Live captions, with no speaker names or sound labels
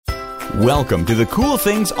Welcome to the Cool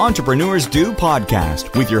Things Entrepreneurs Do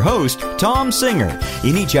podcast with your host, Tom Singer.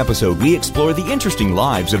 In each episode, we explore the interesting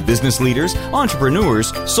lives of business leaders,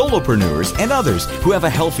 entrepreneurs, solopreneurs, and others who have a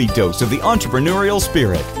healthy dose of the entrepreneurial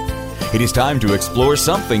spirit. It is time to explore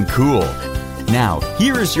something cool. Now,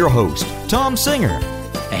 here is your host, Tom Singer.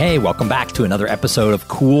 Hey, welcome back to another episode of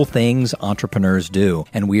Cool Things Entrepreneurs Do.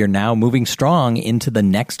 And we are now moving strong into the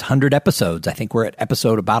next 100 episodes. I think we're at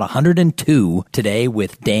episode about 102 today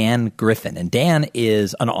with Dan Griffin. And Dan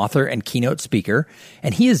is an author and keynote speaker,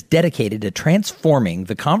 and he is dedicated to transforming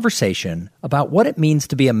the conversation about what it means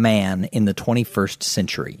to be a man in the 21st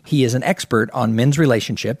century. He is an expert on men's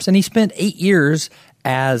relationships, and he spent 8 years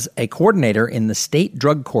as a coordinator in the state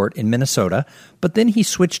drug court in Minnesota, but then he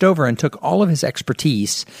switched over and took all of his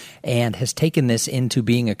expertise and has taken this into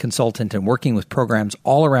being a consultant and working with programs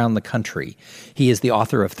all around the country. He is the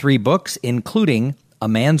author of 3 books, including A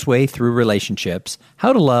Man's Way Through Relationships,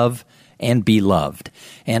 How to Love and Be Loved.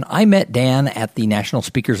 And I met Dan at the National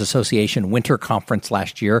Speakers Association Winter Conference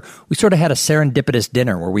last year. We sort of had a serendipitous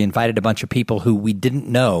dinner where we invited a bunch of people who we didn't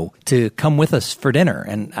know to come with us for dinner.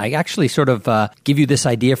 And I actually sort of give you this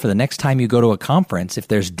idea for the next time you go to a conference. If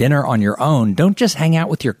there's dinner on your own, don't just hang out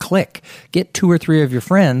with your clique. Get 2 or 3 of your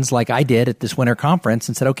friends like I did at this winter conference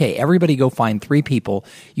and said, okay, everybody go find 3 people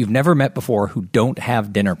you've never met before who don't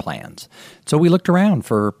have dinner plans. So we looked around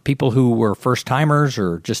for people who were first-timers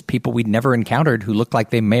or just people we'd never encountered who looked like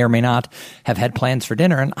they may or may not have had plans for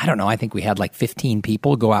dinner. And I don't know, I think we had like 15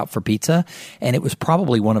 people go out for pizza. And it was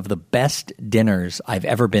probably one of the best dinners I've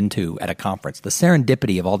ever been to at a conference. The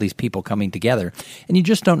serendipity of all these people coming together. And you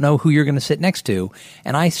just don't know who you're going to sit next to.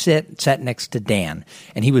 And I sat next to Dan.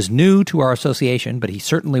 And he was new to our association, but he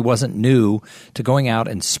certainly wasn't new to going out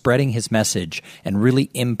and spreading his message and really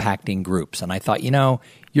impacting groups. And I thought,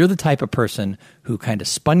 you're the type of person who kind of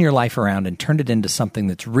spun your life around and turned it into something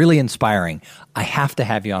that's really inspiring. I have to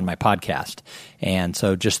have you on my podcast. And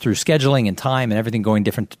so just through scheduling and time and everything going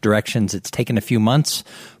different directions, it's taken a few months.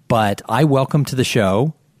 But I welcome to the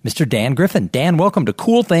show Mr. Dan Griffin. Dan, welcome to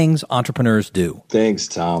Cool Things Entrepreneurs Do. Thanks,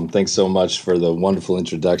 Tom. Thanks so much for the wonderful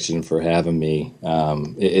introduction, for having me.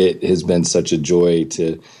 It has been such a joy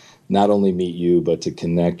to not only meet you, but to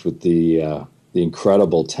connect with the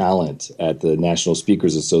incredible talent at the National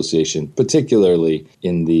Speakers Association, particularly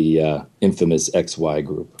in the infamous XY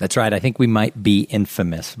group. That's right. I think we might be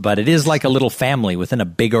infamous, but it is like a little family within a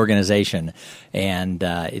big organization. And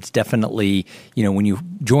it's definitely, when you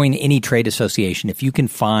join any trade association, if you can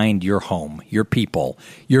find your home, your people,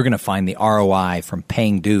 you're going to find the ROI from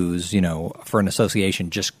paying dues, for an association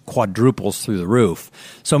just quadruples through the roof.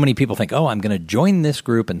 So many people think, I'm going to join this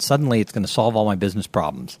group and suddenly it's going to solve all my business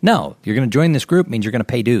problems. No, you're going to join this group means you're going to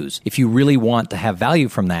pay dues. If you really want to have value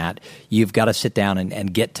from that, you've got to sit down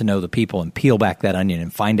and get to know the people and peel back that onion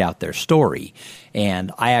and find out their story.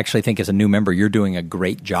 And I actually think as a new member, you're doing a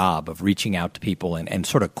great job of reaching out to people and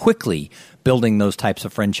sort of quickly building those types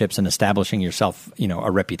of friendships and establishing yourself,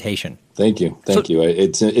 a reputation. Thank you. Thank you.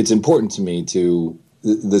 It's important to me to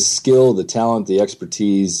the skill, the talent, the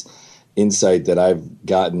expertise, insight that I've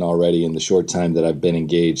gotten already in the short time that I've been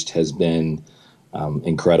engaged has been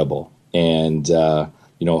incredible. And,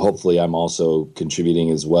 hopefully I'm also contributing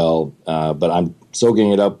as well. But I'm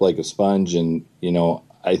soaking it up like a sponge. And,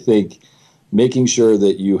 I think making sure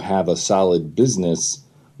that you have a solid business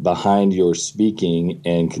behind your speaking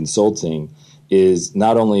and consulting is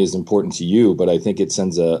not only as important to you, but I think it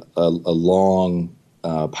sends a long,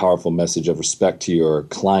 powerful message of respect to your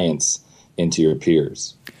clients and to your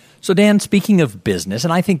peers. So Dan, speaking of business,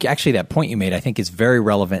 and I think actually that point you made, I think is very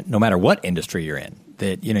relevant no matter what industry you're in,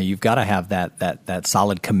 that, you've got to have that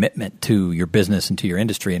solid commitment to your business and to your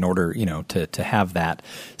industry in order, to have that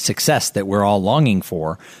success that we're all longing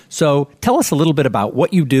for. So tell us a little bit about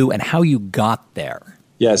what you do and how you got there.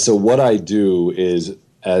 Yeah. So what I do is,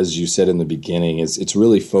 as you said in the beginning, it's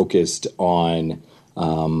really focused on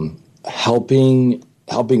helping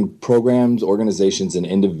programs, organizations, and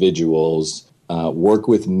individuals work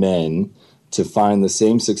with men to find the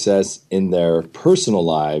same success in their personal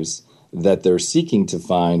lives that they're seeking to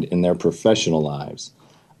find in their professional lives.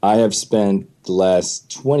 I have spent the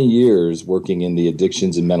last 20 years working in the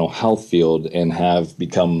addictions and mental health field and have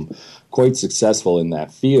become quite successful in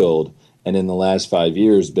that field. And in the last 5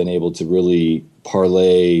 years, been able to really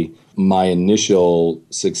parlay my initial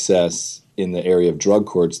success in the area of drug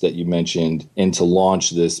courts that you mentioned and to launch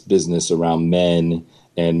this business around men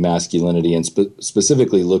and masculinity, and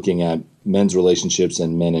specifically looking at men's relationships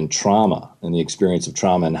and men and trauma and the experience of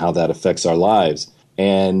trauma and how that affects our lives.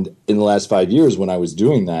 And in the last 5 years, when I was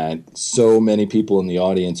doing that, so many people in the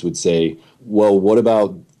audience would say, well, what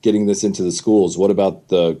about getting this into the schools? What about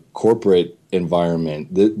the corporate environment?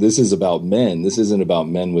 This is about men. This isn't about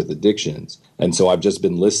men with addictions. And so I've just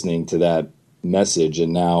been listening to that message,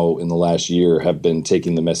 and now in the last year have been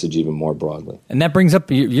taking the message even more broadly. And that brings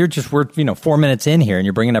up, we're 4 minutes in here, and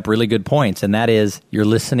you're bringing up really good points, and that is you're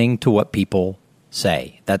listening to what people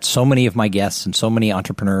say. That's so many of my guests and so many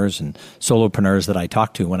entrepreneurs and solopreneurs that I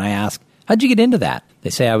talk to when I ask, how'd you get into that? They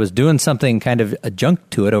say I was doing something kind of adjunct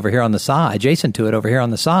to it over here on the side, adjacent to it over here on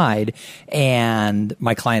the side, and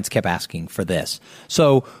my clients kept asking for this.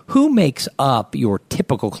 So who makes up your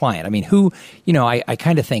typical client? I mean, I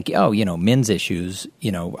kind of think, men's issues,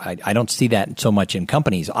 I don't see that so much in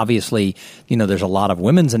companies. Obviously, there's a lot of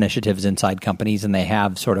women's initiatives inside companies, and they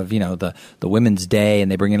have sort of, the Women's Day,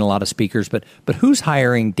 and they bring in a lot of speakers, but who's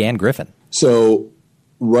hiring Dan Griffin? So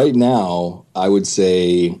right now, I would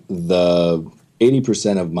say the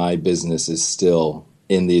 80% of my business is still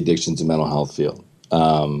in the addictions and mental health field.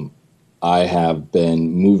 I have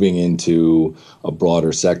been moving into a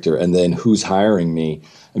broader sector, and then who's hiring me?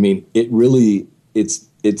 I mean, it's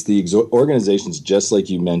the organizations, just like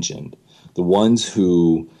you mentioned, the ones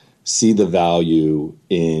who see the value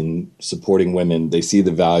in supporting women. They see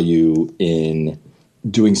the value in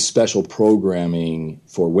doing special programming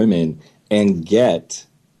for women, and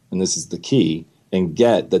this is the key, and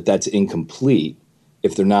get that that's incomplete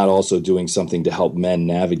if they're not also doing something to help men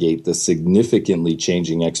navigate the significantly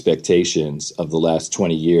changing expectations of the last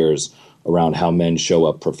 20 years around how men show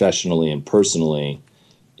up professionally and personally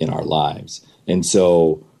in our lives. And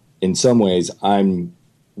so in some ways, I'm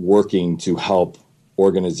working to help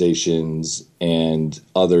organizations and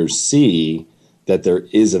others see that there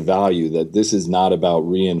is a value, that this is not about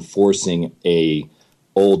reinforcing a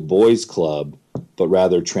old boys club, but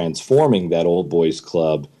rather transforming that old boys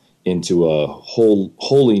club into a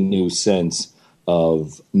wholly new sense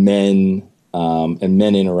of men and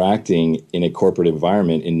men interacting in a corporate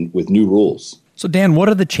environment with new rules. So Dan, what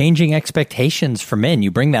are the changing expectations for men?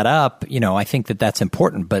 You bring that up, I think that's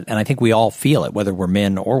important, and I think we all feel it, whether we're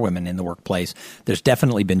men or women in the workplace. There's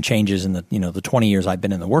definitely been changes in the 20 years I've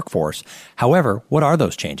been in the workforce. However, what are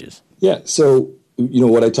those changes? Yeah, so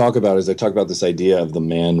what I talk about this idea of the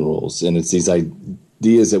man rules, and it's these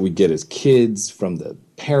ideas that we get as kids from the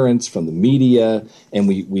parents, from the media, and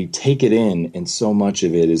we take it in, and so much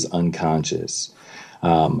of it is unconscious.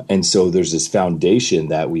 And so there's this foundation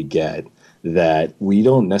that we get that we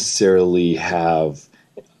don't necessarily have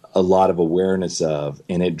a lot of awareness of,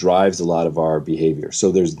 and it drives a lot of our behavior.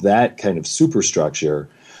 So there's that kind of superstructure.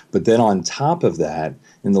 But then on top of that,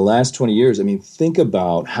 in the last 20 years, I mean, think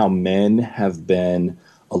about how men have been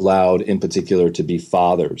allowed in particular to be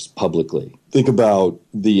fathers publicly. Think about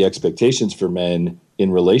the expectations for men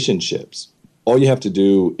in relationships. All you have to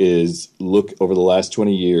do is look over the last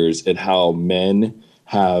 20 years at how men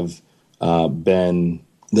have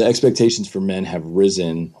the expectations for men have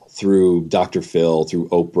risen through Dr. Phil, through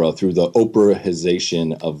Oprah, through the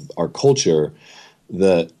Oprahization of our culture.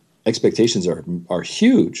 The expectations are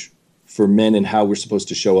huge for men and how we're supposed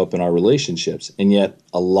to show up in our relationships. And yet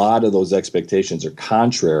a lot of those expectations are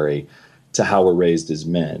contrary to how we're raised as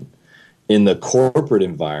men. In the corporate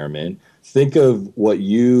environment, think of what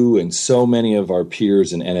you and so many of our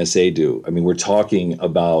peers in NSA do. I mean, we're talking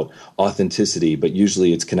about authenticity, but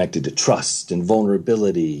usually it's connected to trust and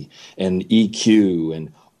vulnerability and EQ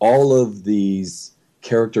and all of these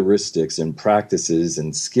characteristics and practices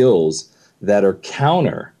and skills that are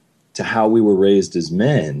counter to how we were raised as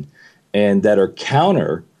men and that are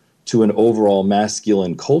counter to an overall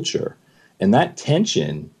masculine culture. And that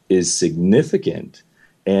tension is significant.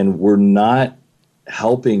 And we're not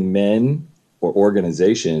helping men or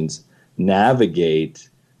organizations navigate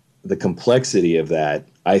the complexity of that,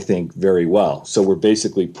 I think, very well. So we're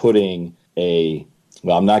basically putting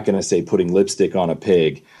I'm not going to say putting lipstick on a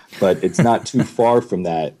pig, but it's not too far from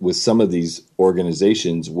that with some of these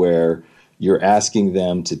organizations where you're asking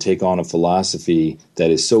them to take on a philosophy that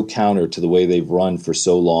is so counter to the way they've run for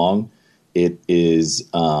so long. It is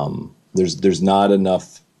there's not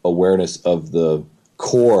enough awareness of the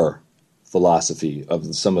core philosophy,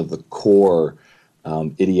 of some of the core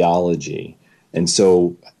ideology. And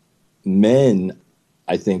so men,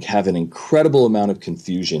 I think, have an incredible amount of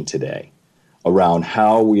confusion today around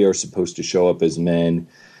how we are supposed to show up as men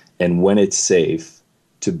and when it's safe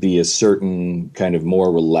to be a certain kind of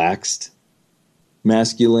more relaxed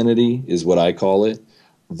masculinity, is what I call it,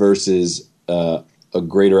 versus a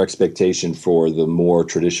greater expectation for the more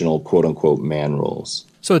traditional quote-unquote man roles.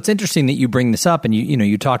 So it's interesting that you bring this up, and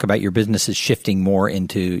you talk about your businesses shifting more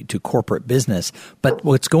into corporate business. But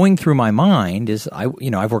what's going through my mind is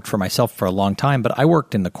I've worked for myself for a long time, but I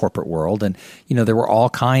worked in the corporate world, and there were all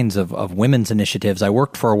kinds of women's initiatives. I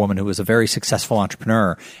worked for a woman who was a very successful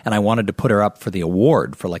entrepreneur, and I wanted to put her up for the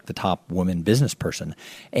award for like the top woman business person,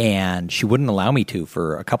 and she wouldn't allow me to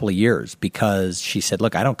for a couple of years because she said,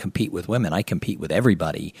 "Look, I don't compete with women. I compete with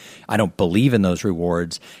everybody. I don't believe in those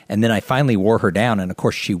rewards." And then I finally wore her down, and of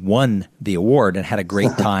course she won the award and had a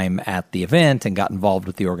great time at the event and got involved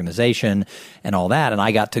with the organization and all that. And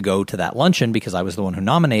I got to go to that luncheon because I was the one who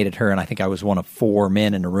nominated her. And I think I was one of 4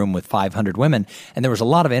 men in a room with 500 women. And there was a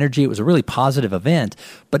lot of energy. It was a really positive event.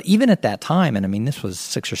 But even at that time, and I mean, this was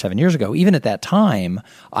 6 or 7 years ago, even at that time,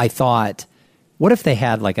 I thought, what if they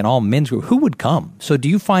had like an all men's group? Who would come? So do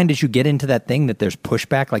you find as you get into that thing that there's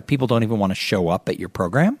pushback, like people don't even want to show up at your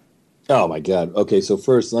program? Oh my God. Okay. So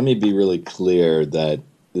first, let me be really clear that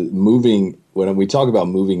when we talk about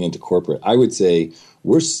moving into corporate, I would say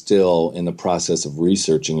we're still in the process of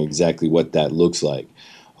researching exactly what that looks like.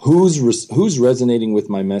 Who's resonating with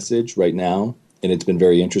my message right now, and it's been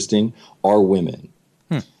very interesting, are women.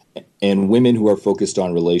 And women who are focused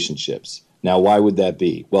on relationships. Now, why would that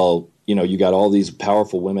be? Well, you got all these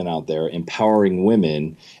powerful women out there empowering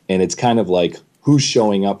women, and it's kind of like who's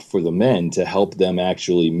showing up for the men to help them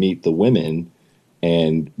actually meet the women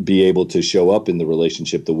and be able to show up in the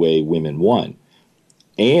relationship the way women want.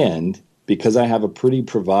 And because I have a pretty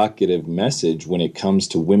provocative message when it comes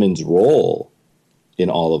to women's role in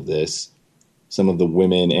all of this, some of the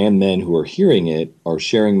women and men who are hearing it are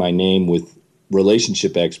sharing my name with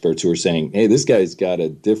relationship experts who are saying, hey, this guy's got a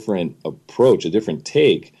different approach, a different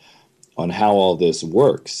take on how all this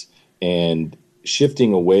works, and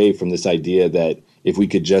shifting away from this idea that if we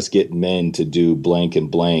could just get men to do blank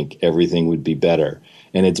and blank, everything would be better.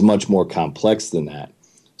 And it's much more complex than that.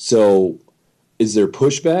 So is there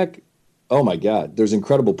pushback? Oh my God, there's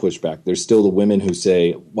incredible pushback. There's still the women who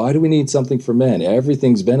say, why do we need something for men?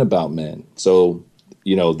 Everything's been about men. So,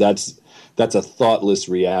 that's a thoughtless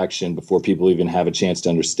reaction before people even have a chance to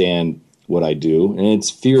understand what I do. And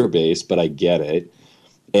it's fear-based, but I get it.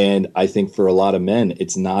 And I think for a lot of men,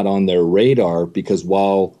 it's not on their radar because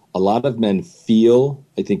while a lot of men feel,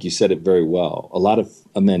 I think you said it very well, a lot of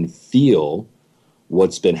men feel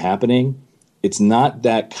what's been happening, it's not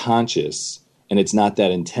that conscious and it's not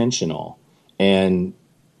that intentional. And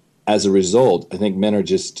as a result, I think men are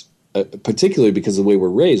just, particularly because of the way we're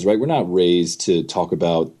raised, right? We're not raised to talk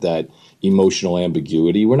about that emotional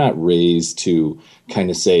ambiguity. We're not raised to kind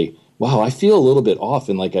of say, wow, I feel a little bit off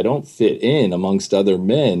and like I don't fit in amongst other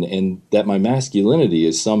men and that my masculinity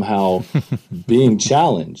is somehow being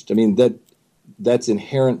challenged. I mean, that's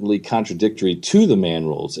inherently contradictory to the man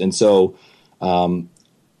rules. And so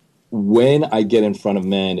when I get in front of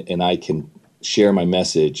men and I can share my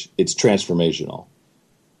message, it's transformational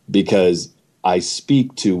because I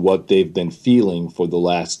speak to what they've been feeling for the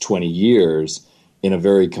last 20 years in a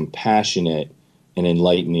very compassionate and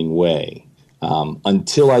enlightening way.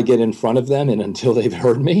 Until I get in front of them and until they've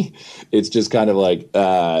heard me, it's just kind of like,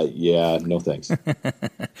 yeah, no thanks.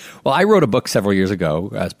 Well, I wrote a book several years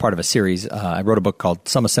ago as part of a series. I wrote a book called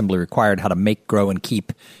Some Assembly Required, How to Make, Grow, and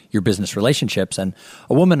Keep Your Business Relationships. And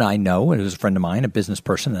a woman I know, who's a friend of mine, a business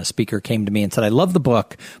person, a speaker, came to me and said, I love the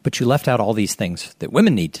book, but you left out all these things that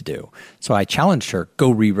women need to do. So I challenged her,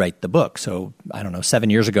 go rewrite the book. So, 7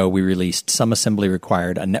 years ago, we released Some Assembly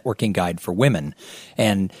Required, a networking guide for women.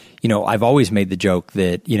 And, I've always made the joke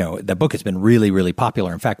that, the book has been really, really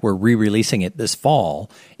popular. In fact, we're re-releasing it this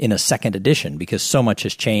fall in a second edition because so much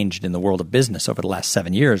has changed in the world of business over the last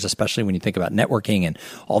 7 years, especially when you think about networking and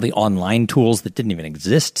all the online tools that didn't even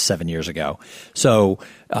exist 7 years ago. So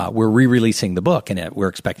we're re-releasing the book and we're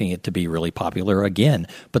expecting it to be really popular again.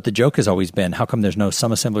 But the joke has always been, how come there's no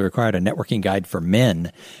Some Assembly Required, a networking guide for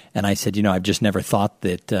men? And I said, I've just never thought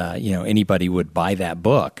that, anybody would buy that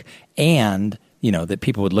book. And that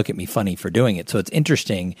people would look at me funny for doing it. So it's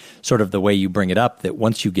interesting sort of the way you bring it up that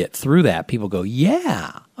once you get through that, people go,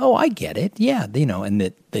 yeah, oh, I get it. Yeah, and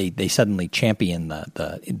that they suddenly champion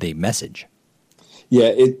the message.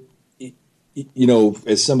 Yeah,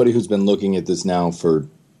 as somebody who's been looking at this now for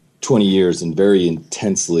 20 years and very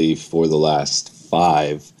intensely for the last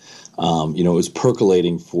 5, it was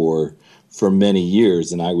percolating for many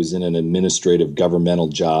years, and I was in an administrative governmental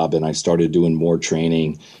job, and I started doing more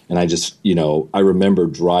training, and I just, I remember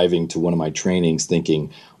driving to one of my trainings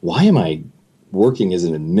thinking, why am I working as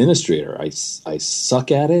an administrator? I suck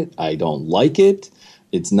at it. I don't like it.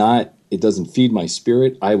 It doesn't feed my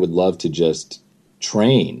spirit. I would love to just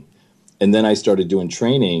train. And then I started doing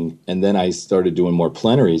training, and then I started doing more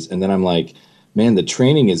plenaries, and then I'm like, man, the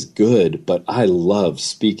training is good, but I love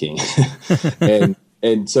speaking.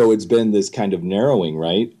 And so it's been this kind of narrowing,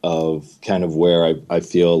 right, of kind of where I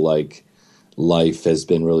feel like life has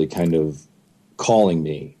been really kind of calling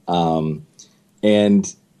me.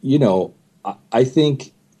 And, you know, I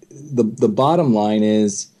think the bottom line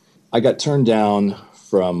is I got turned down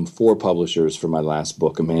from 4 publishers for my last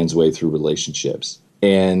book, A Man's Way Through Relationships.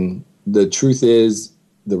 And the truth is,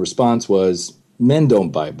 the response was, men don't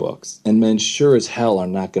buy books, and men sure as hell are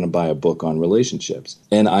not going to buy a book on relationships.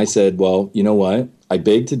 And I said, well, you know what? I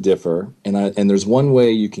beg to differ, and there's one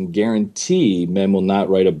way you can guarantee men will not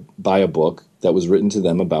buy a book that was written to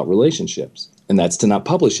them about relationships, and that's to not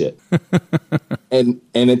publish it. and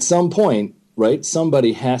at some point, right,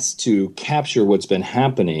 somebody has to capture what's been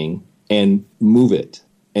happening and move it,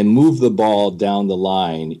 and move the ball down the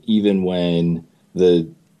line, even when the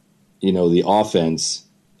offense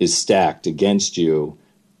is stacked against you,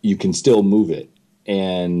 you can still move it.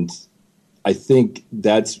 And I think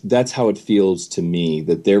that's how it feels to me,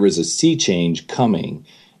 that there is a sea change coming,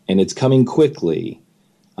 and it's coming quickly,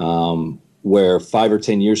 where 5 or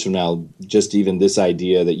 10 years from now, just even this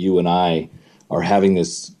idea that you and I are having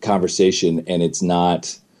this conversation, and it's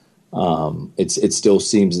not, it still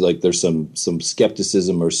seems like there's some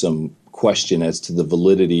skepticism or some question as to the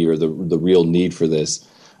validity or the real need for this,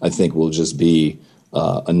 I think will just be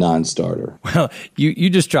a non-starter. Well, you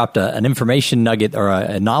just dropped an information nugget or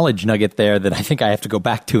a knowledge nugget there that I think I have to go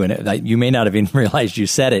back to, and you may not have even realized you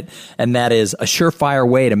said it, and that is a surefire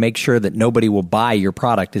way to make sure that nobody will buy your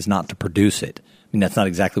product is not to produce it. I mean, that's not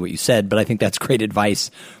exactly what you said, but I think that's great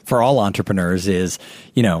advice for all entrepreneurs is,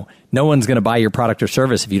 you know, no one's going to buy your product or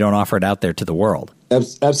service if you don't offer it out there to the world.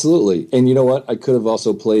 Absolutely. And you know what? I could have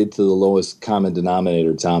also played to the lowest common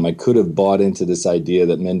denominator, Tom. I could have bought into this idea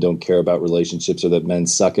that men don't care about relationships or that men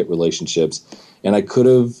suck at relationships. And I could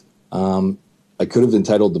have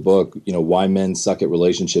entitled the book, you know, Why Men Suck at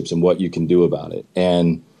Relationships and What You Can Do About It.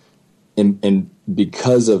 And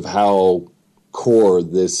because of how core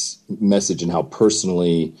this message and how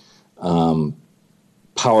personally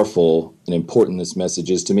powerful and important this message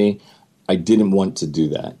is to me, I didn't want to do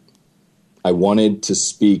that. I wanted to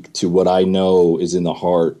speak to what I know is in the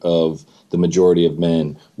heart of the majority of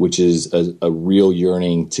men, which is a real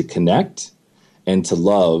yearning to connect and to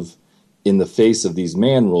love in the face of these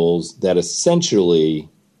man rules that essentially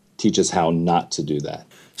teach us how not to do that.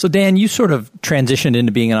 So, Dan, you sort of transitioned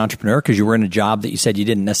into being an entrepreneur because you were in a job that you said you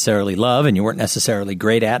didn't necessarily love and you weren't necessarily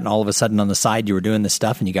great at. And all of a sudden on the side, you were doing this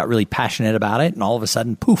stuff and you got really passionate about it. And all of a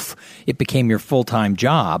sudden, poof, it became your full-time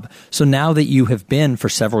job. So now that you have been for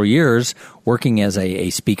several years working as a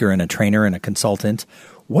speaker and a trainer and a consultant,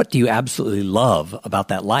 what do you absolutely love about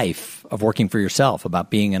that life of working for yourself, about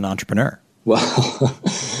being an entrepreneur? Well,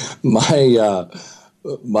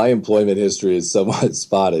 my employment history is somewhat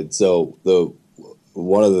spotted. So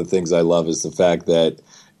one of the things I love is the fact that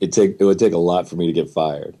it would take a lot for me to get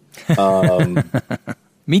fired.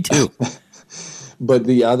 Me too. But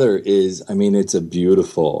the other is, I mean, it's a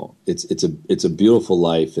beautiful life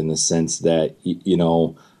in the sense that, you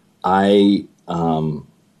know, I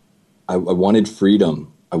wanted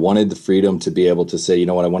freedom. I wanted the freedom to be able to say, you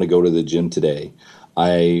know what, I want to go to the gym today.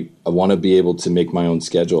 I want to be able to make my own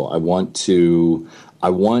schedule. I want to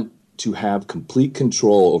have complete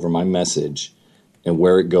control over my message and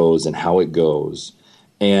where it goes and how it goes.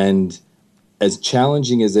 And as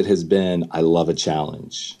challenging as it has been, I love a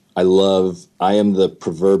challenge. I am the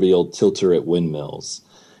proverbial tilter at windmills.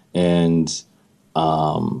 And,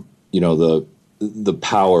 you know, the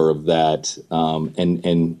power of that.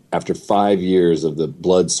 And after 5 years of the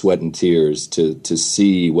blood, sweat, and tears to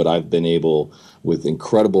see what I've been able with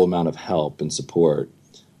incredible amount of help and support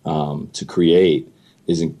to create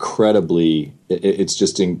is it's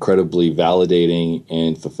just incredibly validating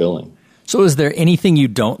and fulfilling. So is there anything you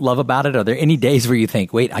don't love about it? Are there any days where you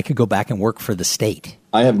think, wait, I could go back and work for the state?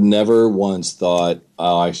 I have never once thought,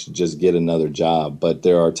 oh, I should just get another job. But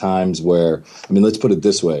there are times where, I mean, let's put it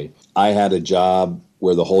this way. I had a job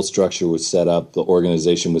where the whole structure was set up, the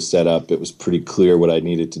organization was set up. It was pretty clear what I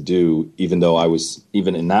needed to do, even though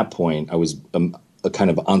even in that point, I was a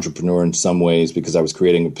kind of entrepreneur in some ways because I was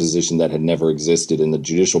creating a position that had never existed in the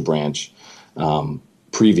judicial branch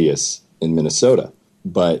previous in Minnesota.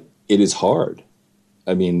 But it is hard.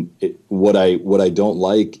 I mean, what I don't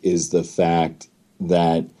like is the fact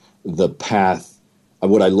that the path,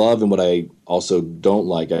 what I love and what I also don't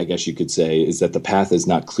like, I guess you could say, is that the path is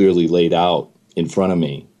not clearly laid out in front of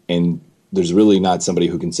me. And there's really not somebody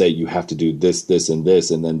who can say, you have to do this, this, and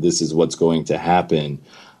this, and then this is what's going to happen.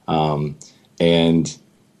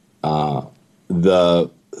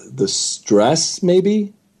 The stress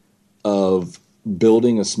maybe of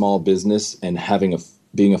building a small business and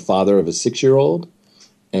being a father of a 6-year-old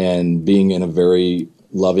and being in a very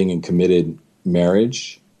loving and committed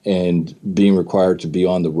marriage and being required to be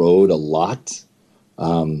on the road a lot,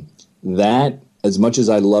 that, as much as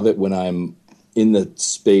I love it when I'm in the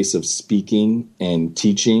space of speaking and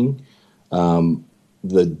teaching,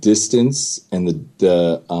 the distance and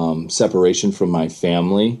the separation from my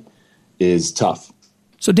family is tough.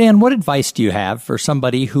 So, Dan, what advice do you have for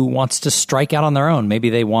somebody who wants to strike out on their own?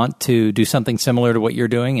 Maybe they want to do something similar to what you're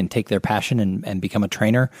doing and take their passion and become a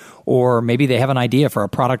trainer. Or maybe they have an idea for a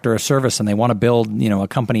product or a service and they want to build, a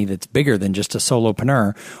company that's bigger than just a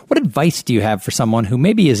solopreneur. What advice do you have for someone who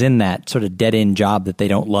maybe is in that sort of dead-end job that they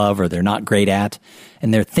don't love or they're not great at,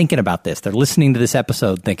 and they're thinking about this? They're listening to this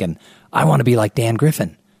episode thinking, I want to be like Dan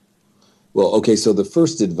Griffin. Well, okay, so the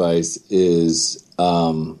first advice is...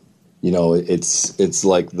 it's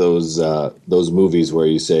like those movies where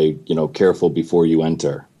you say, careful before you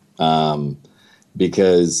enter,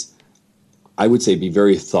 because I would say be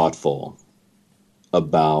very thoughtful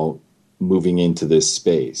about moving into this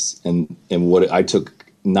space. And what I took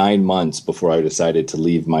 9 months before I decided to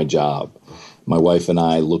leave my job. My wife and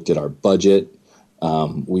I looked at our budget.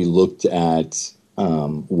 We looked at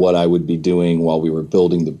what I would be doing while we were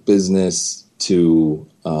building the business to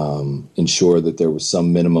ensure that there was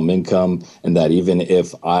some minimum income and that even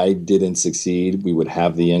if I didn't succeed, we would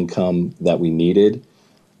have the income that we needed.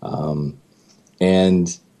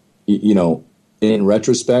 In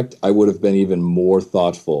retrospect, I would have been even more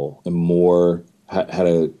thoughtful and had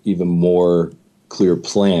an even more clear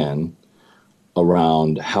plan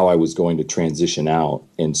around how I was going to transition out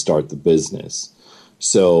and start the business.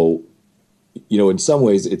 So, in some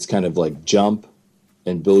ways, it's kind of like jump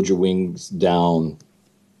and build your wings down,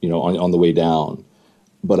 on the way down.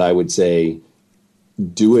 But I would say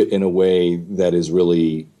do it in a way that is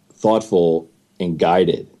really thoughtful and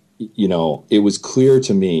guided. It was clear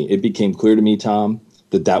to me, it became clear to me, Tom,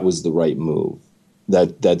 that was the right move.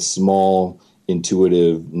 That small,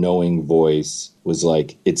 intuitive, knowing voice was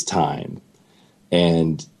like, it's time.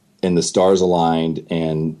 And the stars aligned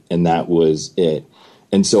and that was it.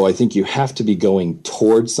 And so I think you have to be going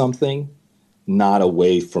towards something, not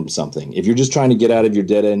away from something. If you're just trying to get out of your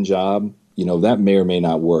dead-end job, that may or may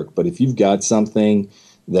not work. But if you've got something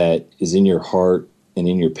that is in your heart and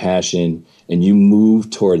in your passion and you move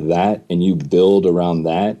toward that and you build around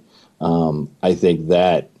that, I think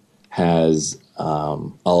that has a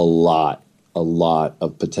lot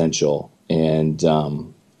of potential. And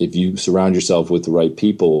if you surround yourself with the right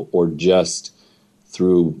people or just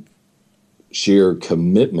through sheer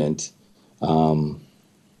commitment,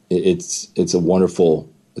 it's a wonderful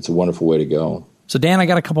way to go. So, Dan, I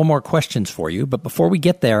got a couple more questions for you, but before we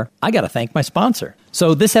get there, I got to thank my sponsor.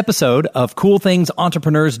 So this episode of Cool Things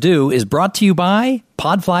Entrepreneurs Do is brought to you by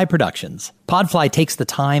Podfly Productions. Podfly takes the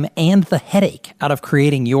time and the headache out of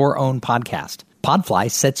creating your own podcast.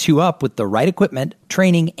 Podfly sets you up with the right equipment,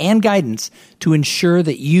 training, and guidance to ensure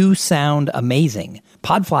that you sound amazing.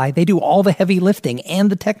 Podfly, they do all the heavy lifting and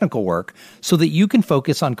the technical work so that you can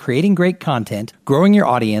focus on creating great content, growing your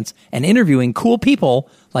audience, and interviewing cool people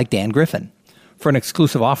like Dan Griffin. For an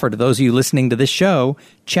exclusive offer to those of you listening to this show,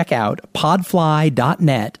 check out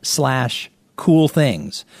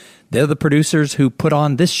podfly.net/coolthings. They're the producers who put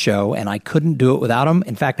on this show, and I couldn't do it without them.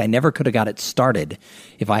 In fact, I never could have got it started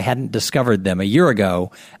if I hadn't discovered them a year ago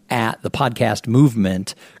at the Podcast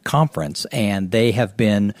Movement Conference, and they have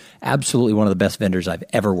been absolutely one of the best vendors I've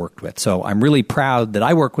ever worked with. So I'm really proud that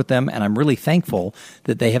I work with them, and I'm really thankful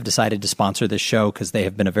that they have decided to sponsor this show because they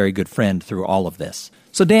have been a very good friend through all of this.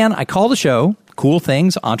 So Dan, I call the show Cool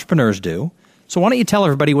Things Entrepreneurs Do. So why don't you tell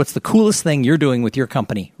everybody what's the coolest thing you're doing with your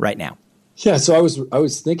company right now? Yeah, so I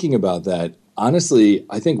was thinking about that. Honestly,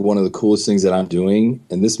 I think one of the coolest things that I'm doing,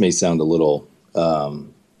 and this may sound a little,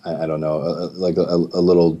 I don't know, like a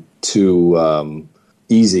little too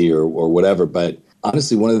easy or whatever, but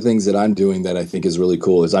honestly, one of the things that I'm doing that I think is really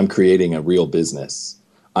cool is I'm creating a real business.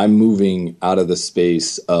 I'm moving out of the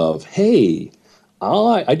space of, hey,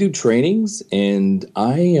 I do trainings and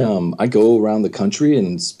I go around the country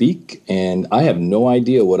and speak, and I have no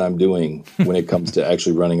idea what I'm doing when it comes to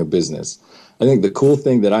actually running a business. I think the cool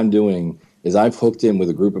thing that I'm doing is I've hooked in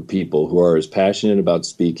with a group of people who are as passionate about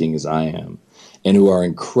speaking as I am and who are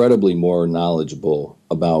incredibly more knowledgeable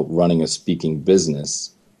about running a speaking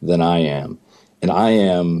business than I am. And I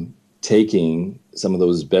am taking some of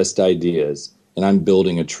those best ideas and I'm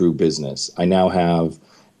building a true business. I now have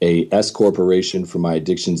a S corporation for my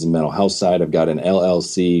addictions and mental health side. I've got an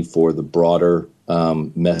LLC for the broader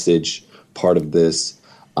message part of this.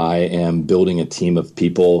 I am building a team of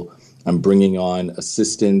people. I'm bringing on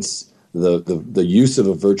assistants the use of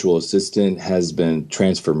a virtual assistant has been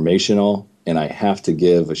transformational, and I have to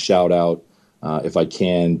give a shout out, if I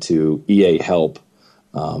can, to EA Help,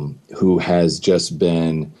 who has just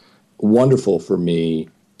been wonderful for me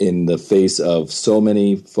in the face of so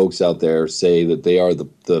many folks out there say that they are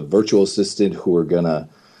the virtual assistant who are going to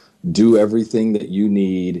do everything that you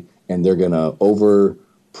need, and they're going to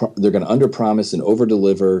under promise and over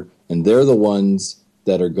deliver, and they're the ones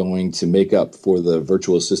that are going to make up for the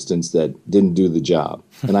virtual assistants that didn't do the job.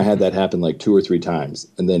 And I had that happen like 2 or 3 times.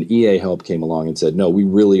 And then EA Help came along and said, no, we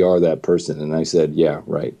really are that person. And I said, yeah,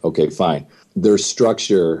 right. Okay, fine. Their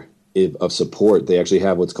structure of support, they actually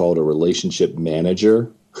have what's called a relationship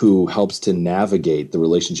manager who helps to navigate the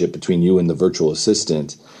relationship between you and the virtual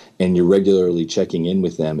assistant. And you're regularly checking in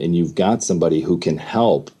with them. And you've got somebody who can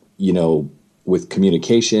help, with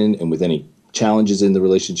communication and with any challenges in the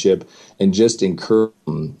relationship, and just encourage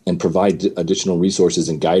and provide additional resources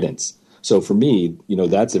and guidance. So for me,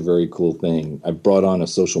 that's a very cool thing. I've brought on a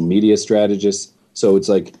social media strategist. So it's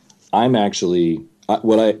like I'm actually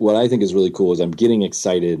what I think is really cool is I'm getting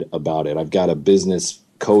excited about it. I've got a business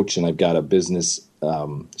coach and I've got a business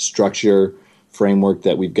structure framework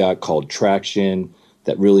that we've got called Traction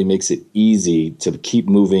that really makes it easy to keep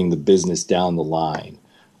moving the business down the line.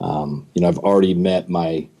 I've already met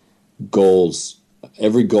my goals.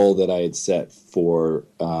 Every goal that I had set for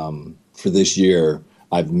this year,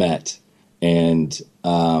 I've met, and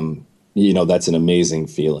that's an amazing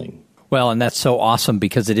feeling. Well, and that's so awesome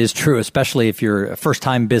because it is true, especially if you're a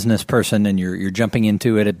first-time business person and you're jumping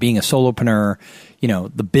into it. Being a solopreneur,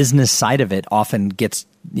 the business side of it often gets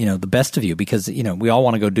the best of you because we all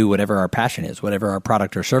want to go do whatever our passion is, whatever our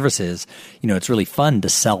product or service is. It's really fun to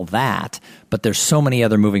sell that, but there's so many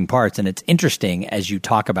other moving parts, and it's interesting as you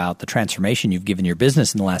talk about the transformation you've given your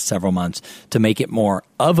business in the last several months to make it more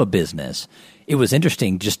of a business. It was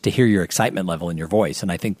interesting just to hear your excitement level in your voice.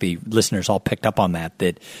 And I think the listeners all picked up on that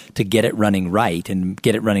to get it running right and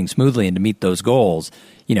get it running smoothly and to meet those goals,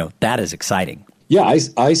 that is exciting. Yeah,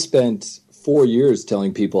 I spent 4 years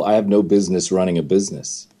telling people I have no business running a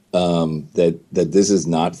business, that this is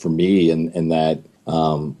not for me, and that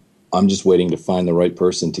I'm just waiting to find the right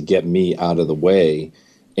person to get me out of the way.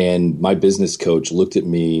 And my business coach looked at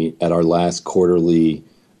me at our last quarterly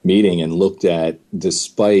meeting and looked at,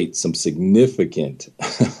 despite some significant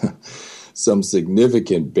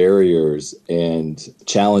barriers and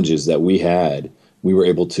challenges that we had, we were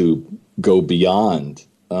able to go beyond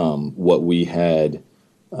what we had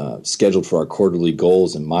scheduled for our quarterly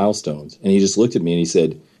goals and milestones. And he just looked at me and he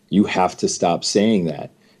said, you have to stop saying that.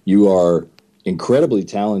 You are incredibly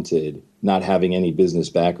talented, not having any business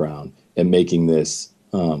background, and making this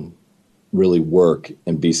really work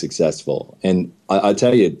and be successful. And I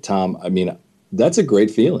tell you, Tom, that's a great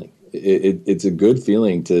feeling. It's a good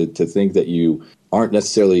feeling to think that you aren't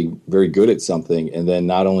necessarily very good at something, and then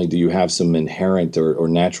not only do you have some inherent or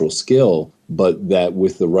natural skill, but that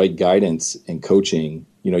with the right guidance and coaching,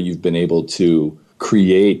 you've been able to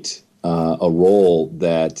create a role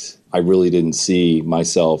that I really didn't see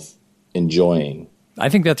myself enjoying. I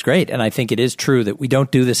think that's great. And I think it is true that we don't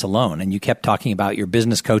do this alone. And you kept talking about your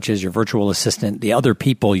business coaches, your virtual assistant, the other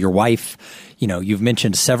people, your wife. You've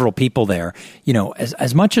mentioned several people there.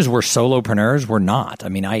 As much as we're solopreneurs, we're not.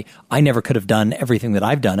 I never could have done everything that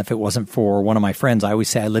I've done if it wasn't for one of my friends. I always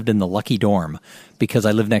say I lived in the lucky dorm because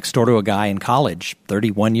I lived next door to a guy in college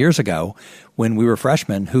 31 years ago when we were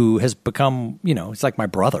freshmen who has become, he's like my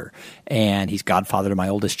brother, and he's godfather to my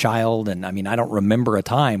oldest child. And I don't remember a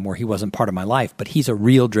time where he wasn't part of my life, but he's a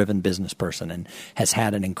real driven business person and has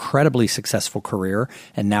had an incredibly successful career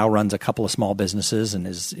and now runs a couple of small businesses and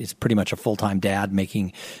is pretty much a full-time dad,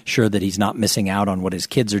 making sure that he's not missing out on what his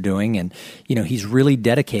kids are doing. And, he's really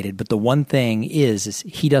dedicated. But the one thing is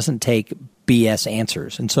he doesn't take BS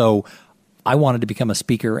answers. And so I wanted to become a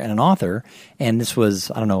speaker and an author, and this was,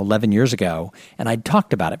 11 years ago, and I'd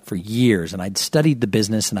talked about it for years, and I'd studied the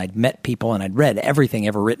business, and I'd met people, and I'd read everything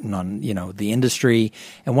ever written on, the industry,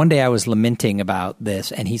 and one day I was lamenting about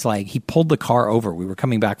this, and he pulled the car over. We were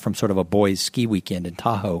coming back from sort of a boys' ski weekend in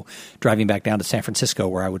Tahoe, driving back down to San Francisco,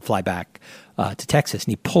 where I would fly back to Texas,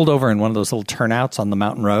 and he pulled over in one of those little turnouts on the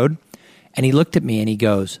mountain road, and he looked at me, and he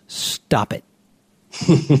goes, "Stop it.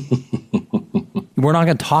 We're not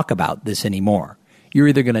going to talk about this anymore. You're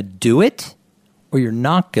either going to do it or you're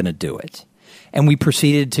not going to do it." And we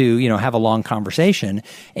proceeded to, have a long conversation,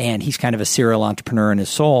 and he's kind of a serial entrepreneur in his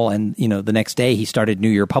soul. And, the next day he started New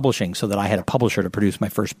Year Publishing so that I had a publisher to produce my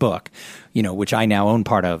first book, which I now own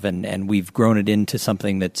part of. And we've grown it into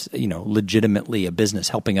something that's, legitimately a business,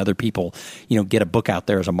 helping other people, get a book out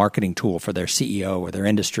there as a marketing tool for their CEO or their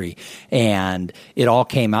industry. And it all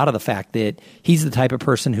came out of the fact that he's the type of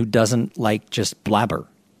person who doesn't like just blabber.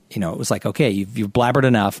 It was like, okay, you've blabbered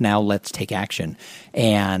enough. Now let's take action.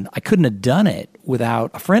 And I couldn't have done it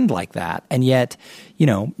without a friend like that. And yet,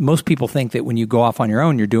 most people think that when you go off on your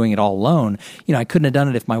own, you're doing it all alone. I couldn't have done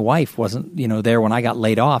it if my wife wasn't, there when I got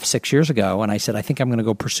laid off 6 years ago. And I said, I think I'm going to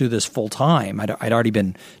go pursue this full time. I'd already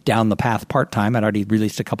been down the path part time. I'd already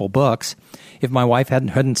released a couple books. If my wife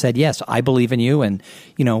hadn't said, yes, I believe in you. And,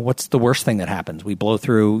 what's the worst thing that happens? We blow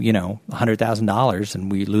through, $100,000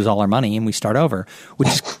 and we lose all our money and we start over,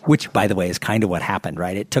 which, by the way, is kind of what happened,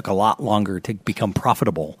 right? It took a lot longer to become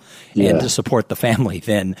profitable and to support the family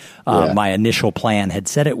than my initial plan had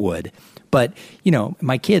said it would. But,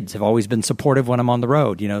 my kids have always been supportive when I'm on the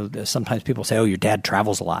road. Sometimes people say, oh, your dad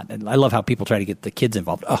travels a lot. And I love how people try to get the kids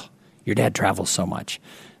involved. Oh, your dad travels so much.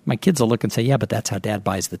 My kids will look and say, yeah, but that's how dad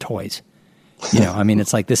buys the toys.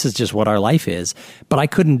 It's like, this is just what our life is. But I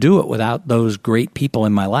couldn't do it without those great people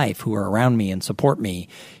in my life who are around me and support me,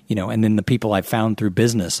 and then the people I've found through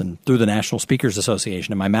business and through the National Speakers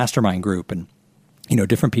Association and my mastermind group and,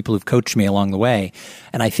 different people who've coached me along the way.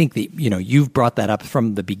 And I think that, you've brought that up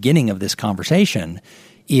from the beginning of this conversation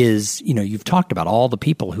is, you've talked about all the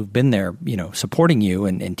people who've been there, supporting you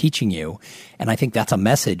and teaching you. And I think that's a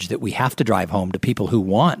message that we have to drive home to people who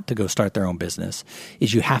want to go start their own business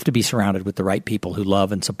is you have to be surrounded with the right people who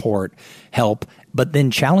love and support, help, but then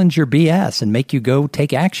challenge your BS and make you go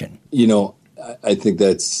take action. I think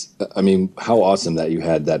how awesome that you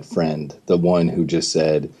had that friend, the one who just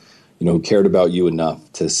said, who cared about you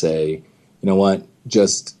enough to say, you know what,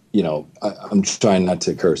 just, I'm trying not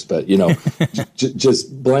to curse, but,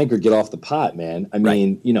 just blank or get off the pot, man. I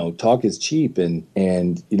mean, right. Talk is cheap. And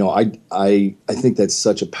I think that's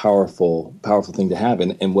such a powerful thing to have.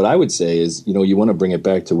 And what I would say is, you want to bring it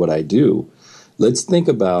back to what I do. Let's think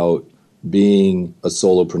about being a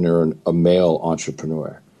solopreneur, a male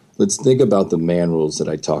entrepreneur. Let's think about the man rules that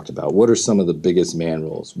I talked about. What are some of the biggest man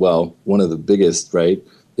rules? Well, one of the biggest, right,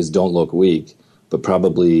 is don't look weak, but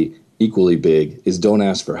probably equally big is don't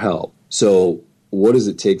ask for help. So what does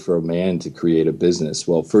it take for a man to create a business?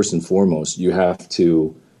 Well, first and foremost, you have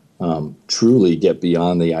to truly get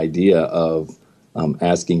beyond the idea of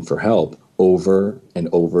asking for help over and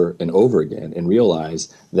over and over again and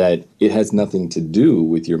realize that it has nothing to do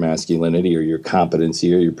with your masculinity or your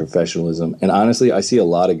competency or your professionalism. And honestly, I see a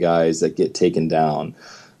lot of guys that get taken down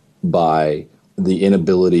by the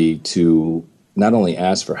inability to not only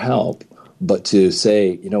ask for help, but to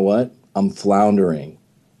say, you know what, I'm floundering.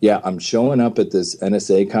 Yeah, I'm showing up at this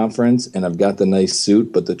NSA conference and I've got the nice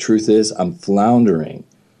suit, but the truth is I'm floundering.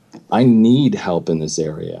 I need help in this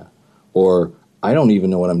area, or I don't even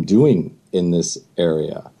know what I'm doing in this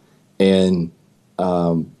area. And,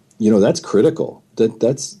 that's critical.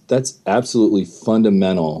 That's absolutely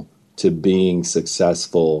fundamental to being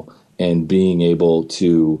successful and being able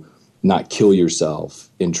to not kill yourself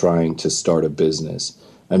in trying to start a business.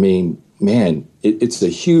 I mean, man, it's a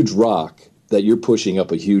huge rock that you're pushing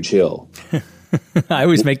up a huge hill. I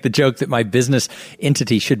always make the joke that my business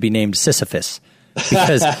entity should be named Sisyphus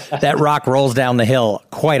because that rock rolls down the hill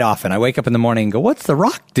quite often. I wake up in the morning and go, what's the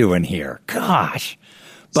rock doing here? Gosh.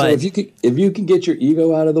 But so if you can get your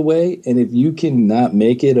ego out of the way, and if you can not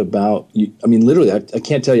make it about you, I mean, literally, I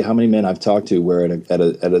can't tell you how many men I've talked to where at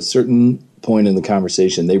a certain point in the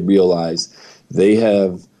conversation, they realize they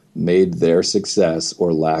have made their success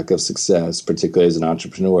or lack of success, particularly as an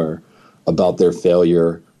entrepreneur, about their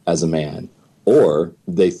failure as a man, or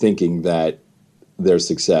they thinking that their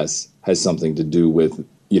success has something to do with,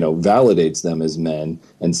 validates them as men.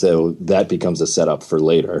 And so that becomes a setup for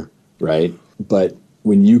later, right? But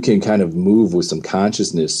when you can kind of move with some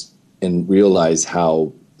consciousness and realize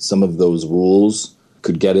how some of those rules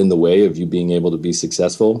could get in the way of you being able to be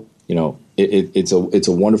successful, it's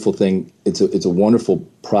a wonderful thing. It's a wonderful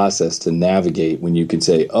process to navigate when you can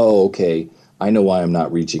say, oh, okay, I know why I'm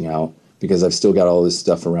not reaching out, because I've still got all this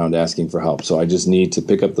stuff around asking for help. So I just need to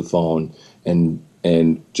pick up the phone and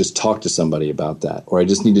just talk to somebody about that. Or I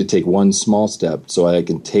just need to take one small step so I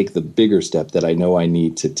can take the bigger step that I know I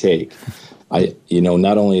need to take.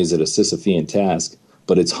 Not only is it a Sisyphean task,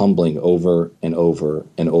 but it's humbling over and over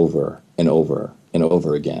and over and over and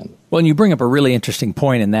over again. Well, and you bring up a really interesting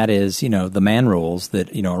point, and that is, the man rules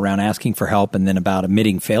that, around asking for help and then about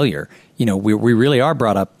admitting failure. We really are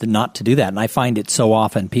brought up not to do that. And I find it so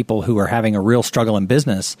often people who are having a real struggle in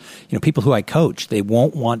business, people who I coach, they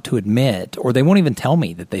won't want to admit, or they won't even tell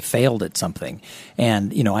me that they failed at something.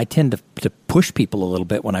 And, I tend to push people a little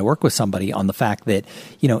bit when I work with somebody on the fact that,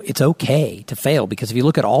 it's okay to fail, because if you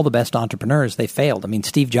look at all the best entrepreneurs, they failed. I mean,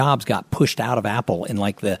 Steve Jobs got pushed out of Apple in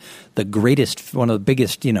like the greatest, one of the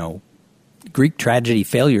biggest, Greek tragedy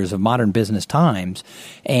failures of modern business times.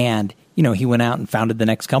 And, he went out and founded the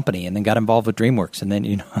next company and then got involved with DreamWorks. And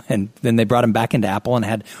then, and then they brought him back into Apple and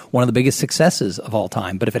had one of the biggest successes of all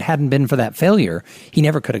time. But if it hadn't been for that failure, he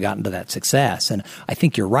never could have gotten to that success. And I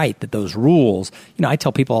think you're right that those rules, I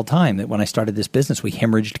tell people all the time that when I started this business, we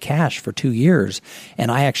hemorrhaged cash for 2 years.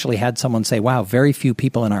 And I actually had someone say, wow, very few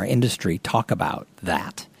people in our industry talk about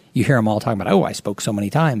that. You hear them all talking about, I spoke so many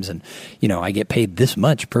times and, I get paid this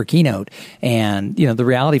much per keynote. And, the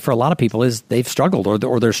reality for a lot of people is they've struggled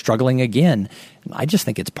or they're struggling again. I just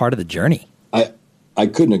think it's part of the journey. I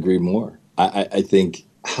couldn't agree more. I think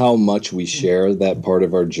how much we share that part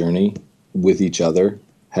of our journey with each other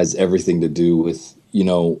has everything to do with,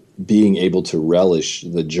 being able to relish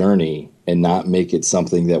the journey and not make it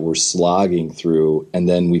something that we're slogging through. And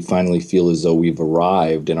then we finally feel as though we've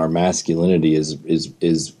arrived and our masculinity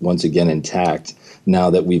is once again intact now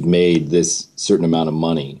that we've made this certain amount of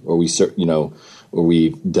money, or or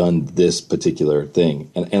we've done this particular thing.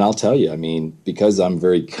 And I'll tell you, because I'm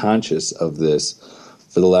very conscious of this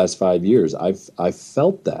for the last 5 years, I've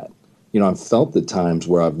felt that. I've felt the times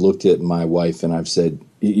where I've looked at my wife and I've said,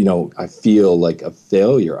 I feel like a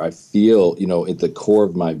failure. I feel, at the core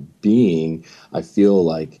of my being, I feel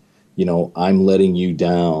like, I'm letting you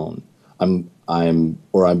down.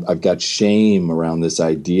 I've got shame around this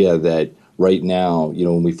idea that right now,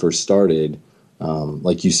 when we first started,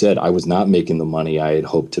 like you said, I was not making the money I had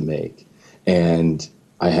hoped to make. And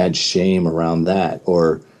I had shame around that.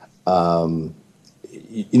 Or,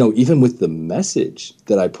 even with the message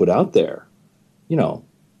that I put out there,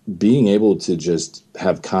 being able to just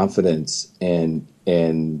have confidence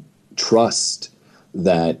and trust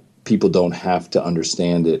that people don't have to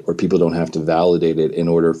understand it or people don't have to validate it in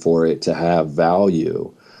order for it to have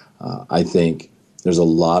value. I think there's a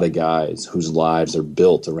lot of guys whose lives are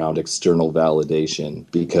built around external validation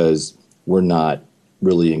because we're not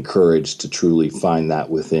really encouraged to truly find that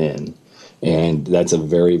within. And that's a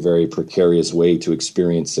very, very precarious way to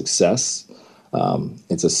experience success.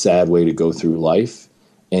 It's a sad way to go through life.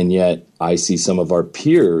 And yet I see some of our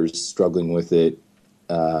peers struggling with it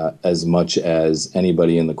as much as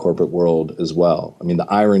anybody in the corporate world as well. The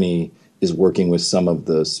irony is working with some of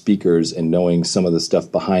the speakers and knowing some of the stuff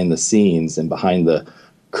behind the scenes and behind the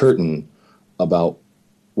curtain about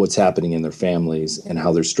what's happening in their families and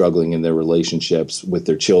how they're struggling in their relationships with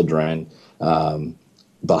their children,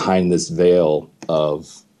 behind this veil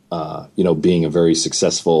of, being a very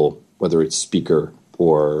successful, whether it's speaker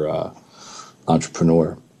or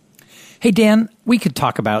entrepreneur. Hey, Dan, we could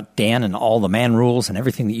talk about Dan and all the man rules and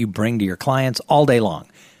everything that you bring to your clients all day long.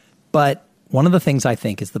 But one of the things I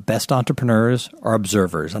think is the best entrepreneurs are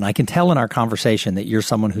observers. And I can tell in our conversation that you're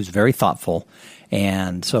someone who's very thoughtful.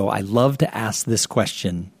 And so I love to ask this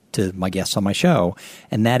question to my guests on my show.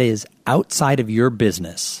 And that is, outside of your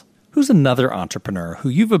business, who's another entrepreneur who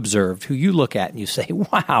you've observed, who you look at and you say,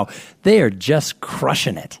 wow, they are just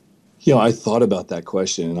crushing it? I thought about that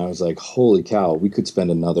question and I was like, holy cow, we could spend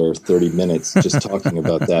another 30 minutes just talking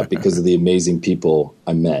about that because of the amazing people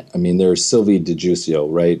I met. There's Sylvie DiGiusio,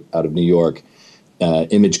 right, out of New York,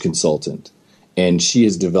 image consultant. And she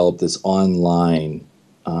has developed this online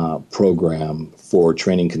program for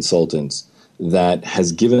training consultants that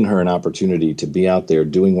has given her an opportunity to be out there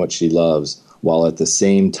doing what she loves while at the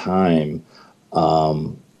same time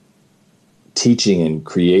teaching and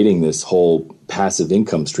creating this whole passive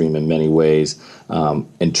income stream in many ways,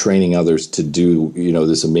 and training others to do,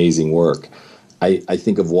 this amazing work. I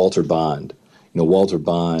think of Walter Bond. Walter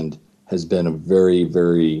Bond has been a very,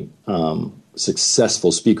 very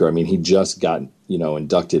successful speaker. He just got,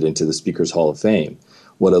 inducted into the Speakers Hall of Fame.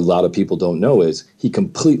 What a lot of people don't know is he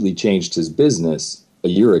completely changed his business a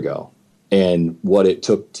year ago. And what it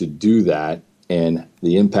took to do that and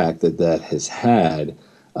the impact that that has had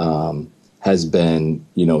has been,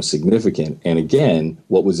 significant. And again,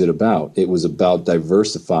 what was it about? It was about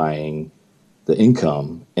diversifying the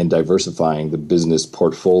income and diversifying the business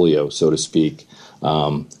portfolio, so to speak,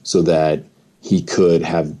 so that he could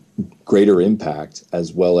have greater impact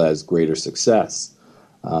as well as greater success.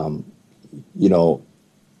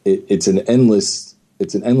 It's an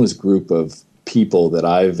endless group of people that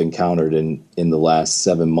I've encountered in the last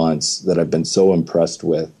 7 months that I've been so impressed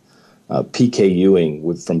with. PK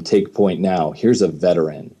Ewing from Take Point Now. Here's a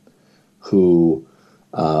veteran who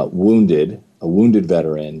a wounded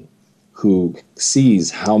veteran who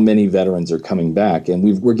sees how many veterans are coming back.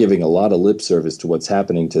 And we're giving a lot of lip service to what's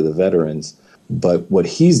happening to the veterans. But what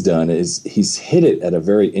he's done is he's hit it at a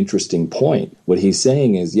very interesting point. What he's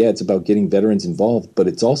saying is, yeah, it's about getting veterans involved, but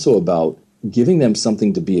it's also about giving them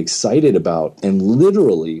something to be excited about. And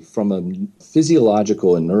literally, from a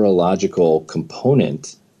physiological and neurological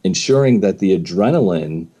component, ensuring that the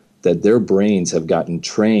adrenaline that their brains have gotten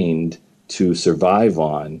trained to survive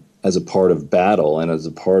on as a part of battle and as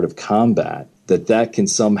a part of combat, that can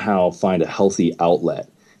somehow find a healthy outlet.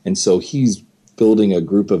 And so he's building a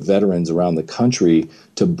group of veterans around the country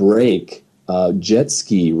to break jet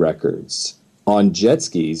ski records on jet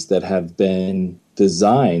skis that have been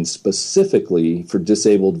designed specifically for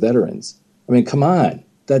disabled veterans. I mean, come on.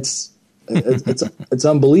 It's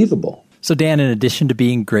unbelievable. So, Dan, in addition to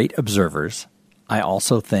being great observers, I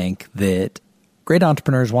also think that great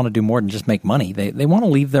entrepreneurs want to do more than just make money. They want to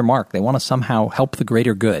leave their mark. They want to somehow help the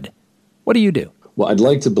greater good. What do you do? Well, I'd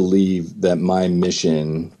like to believe that my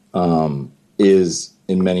mission is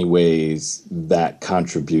in many ways that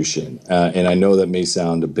contribution. And I know that may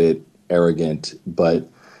sound a bit arrogant, but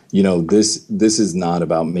this is not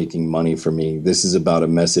about making money for me. This is about a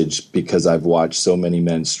message because I've watched so many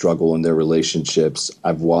men struggle in their relationships.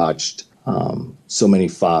 I've watched so many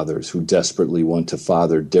fathers who desperately want to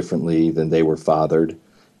father differently than they were fathered,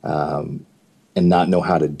 and not know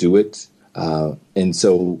how to do it. And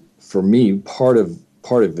so for me, part of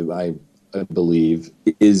it, I believe,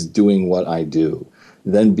 is doing what I do.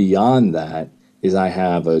 Then beyond that is I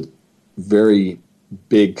have a very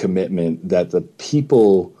big commitment that the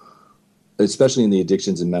people, especially in the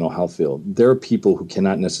addictions and mental health field, there are people who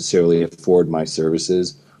cannot necessarily afford my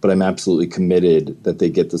services, but I'm absolutely committed that they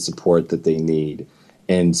get the support that they need.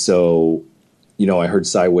 And so, I heard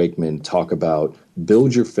Cy Wakeman talk about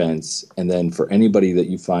build your fence, and then for anybody that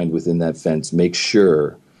you find within that fence, make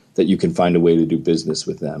sure that you can find a way to do business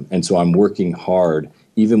with them. And so I'm working hard,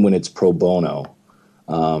 even when it's pro bono,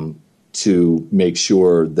 to make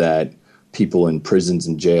sure that people in prisons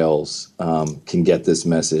and jails can get this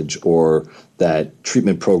message, or that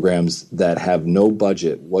treatment programs that have no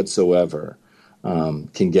budget whatsoever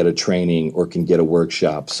can get a training or can get a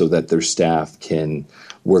workshop so that their staff can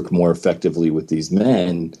work more effectively with these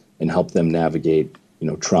men and help them navigate,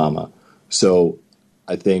 trauma. So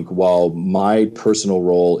I think while my personal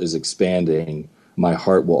role is expanding, my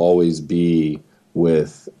heart will always be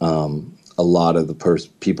with a lot of the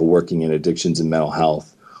people working in addictions and mental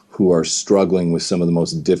health who are struggling with some of the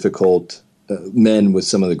most difficult men with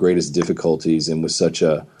some of the greatest difficulties and with such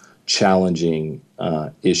a challenging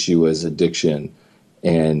issue as addiction.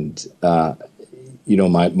 And,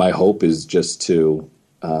 my hope is just to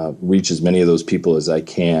reach as many of those people as I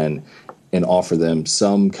can and offer them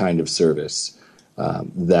some kind of service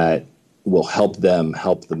that will help them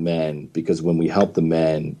help the men, because when we help the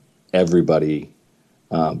men, everybody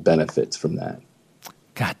benefits from that.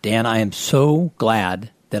 God, Dan, I am so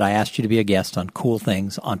glad that I asked you to be a guest on Cool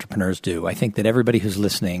Things Entrepreneurs Do. I think that everybody who's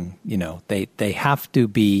listening, they have to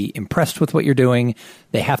be impressed with what you're doing.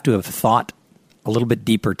 They have to have thought a little bit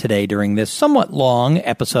deeper today during this somewhat long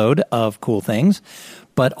episode of Cool Things.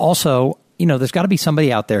 But also, there's got to be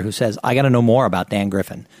somebody out there who says, I got to know more about Dan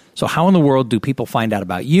Griffin. So how in the world do people find out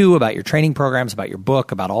about you, about your training programs, about your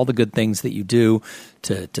book, about all the good things that you do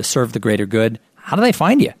to serve the greater good? How do they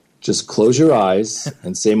find you? Just close your eyes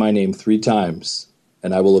and say my name 3 times,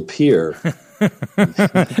 and I will appear.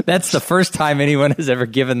 That's the first time anyone has ever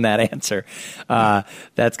given that answer.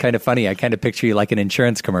 That's kind of funny. I kind of picture you like an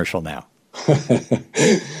insurance commercial now.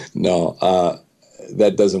 No,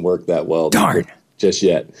 that doesn't work that well. Darn. Just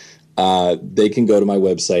yet. They can go to my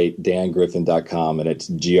website, dangriffin.com, and it's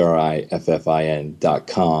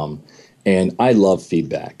griffin.com. And I love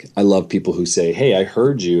feedback. I love people who say, hey, I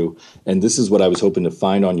heard you, and this is what I was hoping to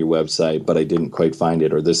find on your website, but I didn't quite find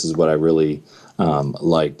it, or this is what I really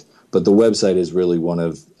liked. But the website is really one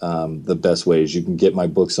of the best ways. You can get my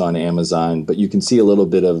books on Amazon, but you can see a little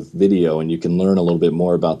bit of video, and you can learn a little bit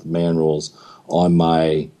more about the man rules on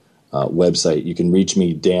my website. You can reach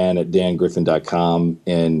me, Dan, at dangriffin.com,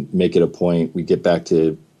 and make it a point. We get back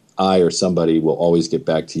to, I or somebody will always get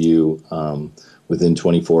back to you within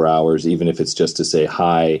 24 hours, even if it's just to say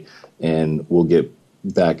hi, and we'll get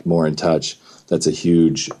back more in touch. That's a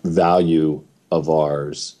huge value of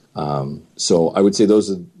ours. So I would say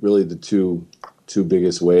those are really the two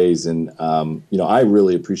biggest ways. And, I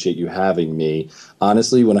really appreciate you having me.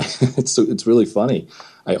 Honestly, when it's really funny.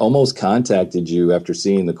 I almost contacted you after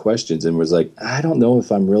seeing the questions and was like, I don't know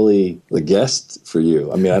if I'm really the guest for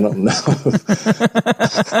you. I mean, I don't know.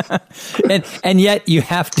 and yet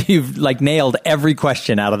you've like nailed every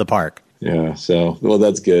question out of the park. Yeah. So, well,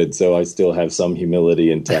 that's good. So I still have some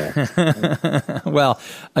humility intact. Well,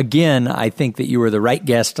 again, I think that you were the right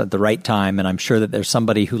guest at the right time. And I'm sure that there's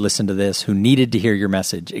somebody who listened to this who needed to hear your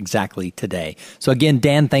message exactly today. So again,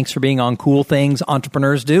 Dan, thanks for being on Cool Things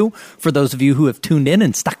Entrepreneurs Do. For those of you who have tuned in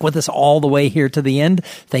and stuck with us all the way here to the end,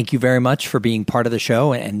 thank you very much for being part of the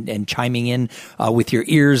show and chiming in with your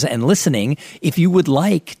ears and listening. If you would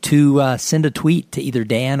like to send a tweet to either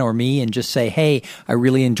Dan or me and just say, hey, I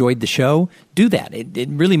really enjoyed the show, do that. It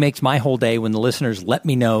really makes my whole day when the listeners let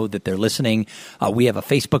me know that they're listening. We have a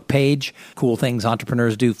Facebook page, Cool Things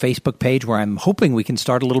Entrepreneurs Do Facebook page, where I'm hoping we can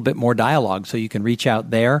start a little bit more dialogue, so you can reach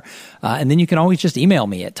out there. And then you can always just email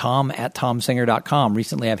me at tom@tomsinger.com.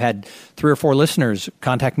 Recently, I've had 3 or 4 listeners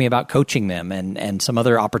contact me about coaching them and some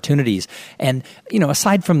other opportunities. And,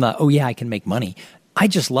 aside from the, oh yeah, I can make money, I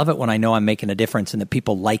just love it when I know I'm making a difference and that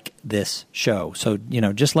people like this show. So,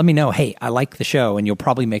 just let me know, hey, I like the show, and you'll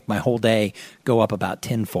probably make my whole day go up about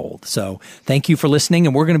tenfold. So thank you for listening,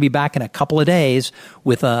 and we're going to be back in a couple of days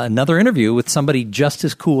with another interview with somebody just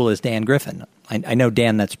as cool as Dan Griffin. I know,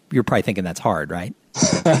 Dan, you're probably thinking that's hard, right?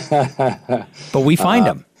 But we find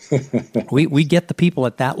them. We get the people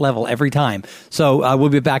at that level every time. So we'll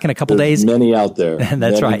be back in a couple days. Many out there.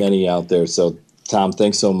 That's right. Many out there. So Tom,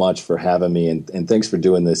 thanks so much for having me, and thanks for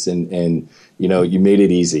doing this. And you made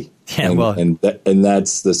it easy. Yeah, and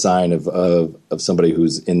that's the sign of somebody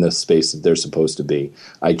who's in the space that they're supposed to be.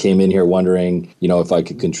 I came in here wondering, if I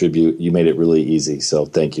could contribute. You made it really easy. So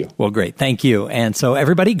thank you. Well, great. Thank you. And so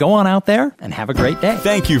everybody, go on out there and have a great day.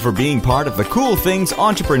 Thank you for being part of the Cool Things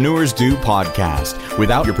Entrepreneurs Do podcast.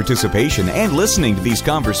 Without your participation and listening to these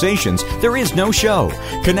conversations, there is no show.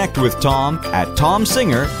 Connect with Tom at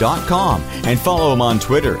tomsinger.com and follow him on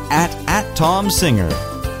Twitter at @TomSinger.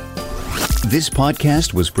 This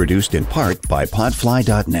podcast was produced in part by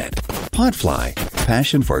Podfly.net. Podfly,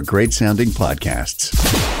 passion for great-sounding podcasts.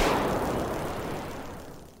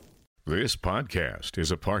 This podcast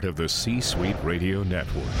is a part of the C-Suite Radio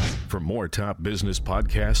Network. For more top business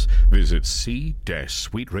podcasts, visit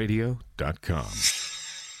c-suiteradio.com.